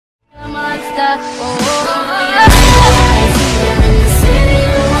gangsta.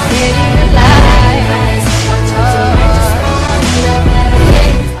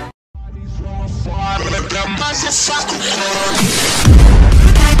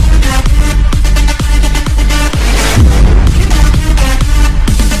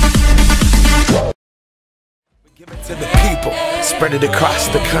 Give it to the people, spread it across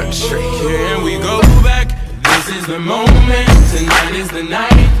the country. Here we go back, this is the moment, tonight is the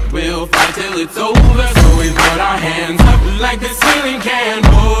night. We'll fight till it's over, so we put our hands up like the ceiling can't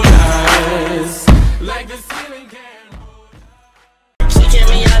hold us. Like the ceiling can't hold us. She kicked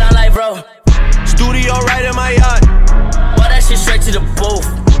me out on life, bro. Studio right in my yard. Boy, that shit straight to the booth.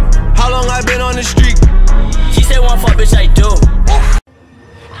 How long I been on the street? She said one fuck, bitch, I do.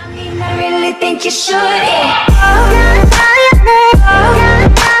 I mean, I really think you should.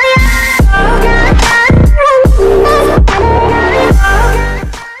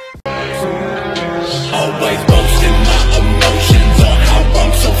 Always boasting my emotions on how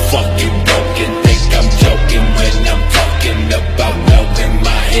I'm so fucking broken. Think I'm joking when I'm talking about knowing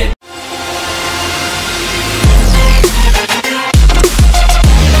my head.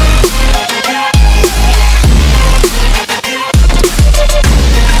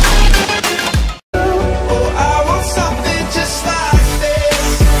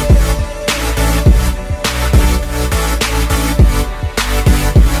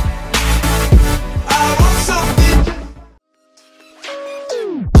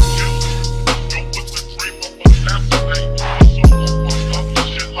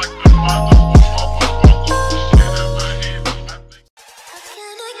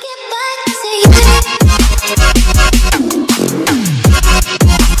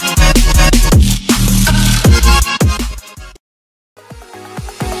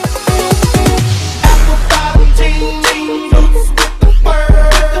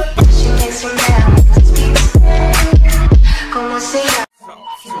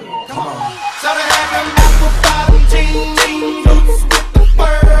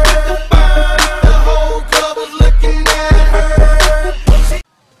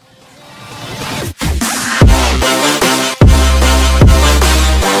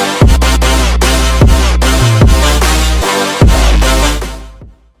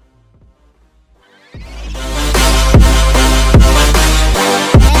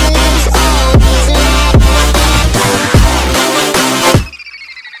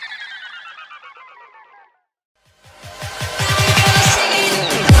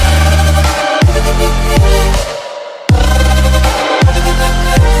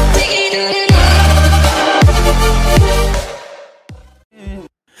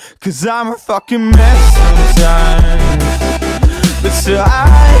 Cause I'm a fucking mess sometimes, but still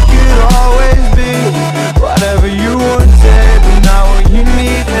I could always be whatever you want to say, but not what you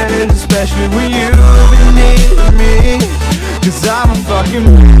need, and especially when you've been needing me. Cause I'm a fucking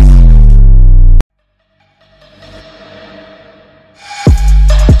mess.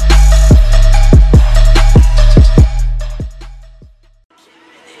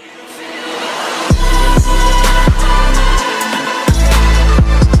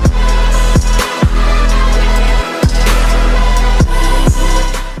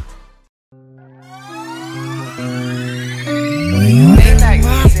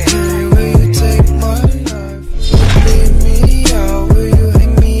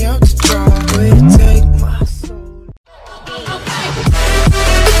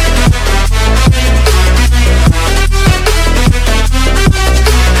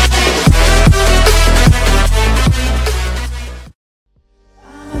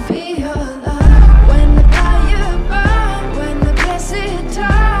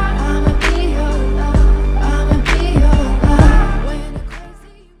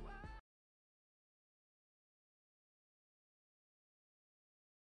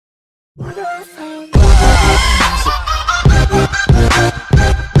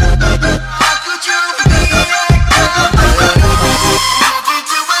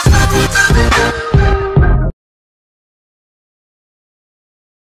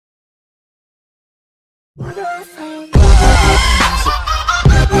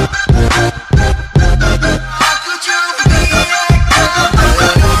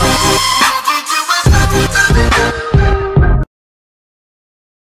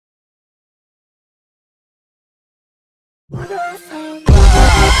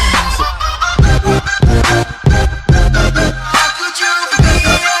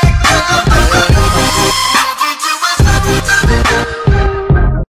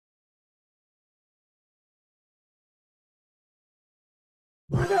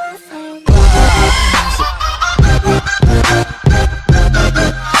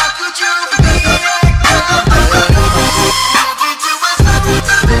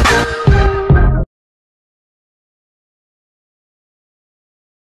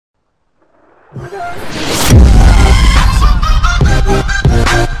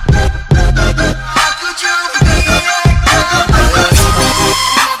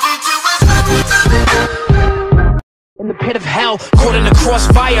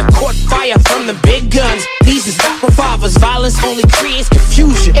 crossfire, caught fire from the big guns. These is not revolvers, violence only creates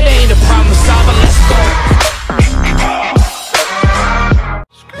confusion. It ain't a problem solver, let's go.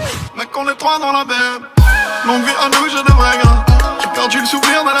 Mec, on est trois dans la baie. Longue vie à nous, j'ai des vrais gars. J'ai perdu le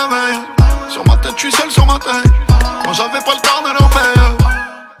souvenir de la veille. Sur ma tête, je suis seul sur ma tête. Quand j'avais pas le temps de leur payer.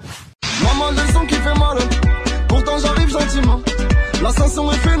 Maman, le son qui fait mal. Pourtant j'arrive gentiment.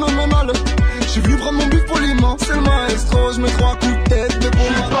 L'ascension est phénoménale. J'ai vu prendre mon but poliment. C'est le maestro, je me crois cool.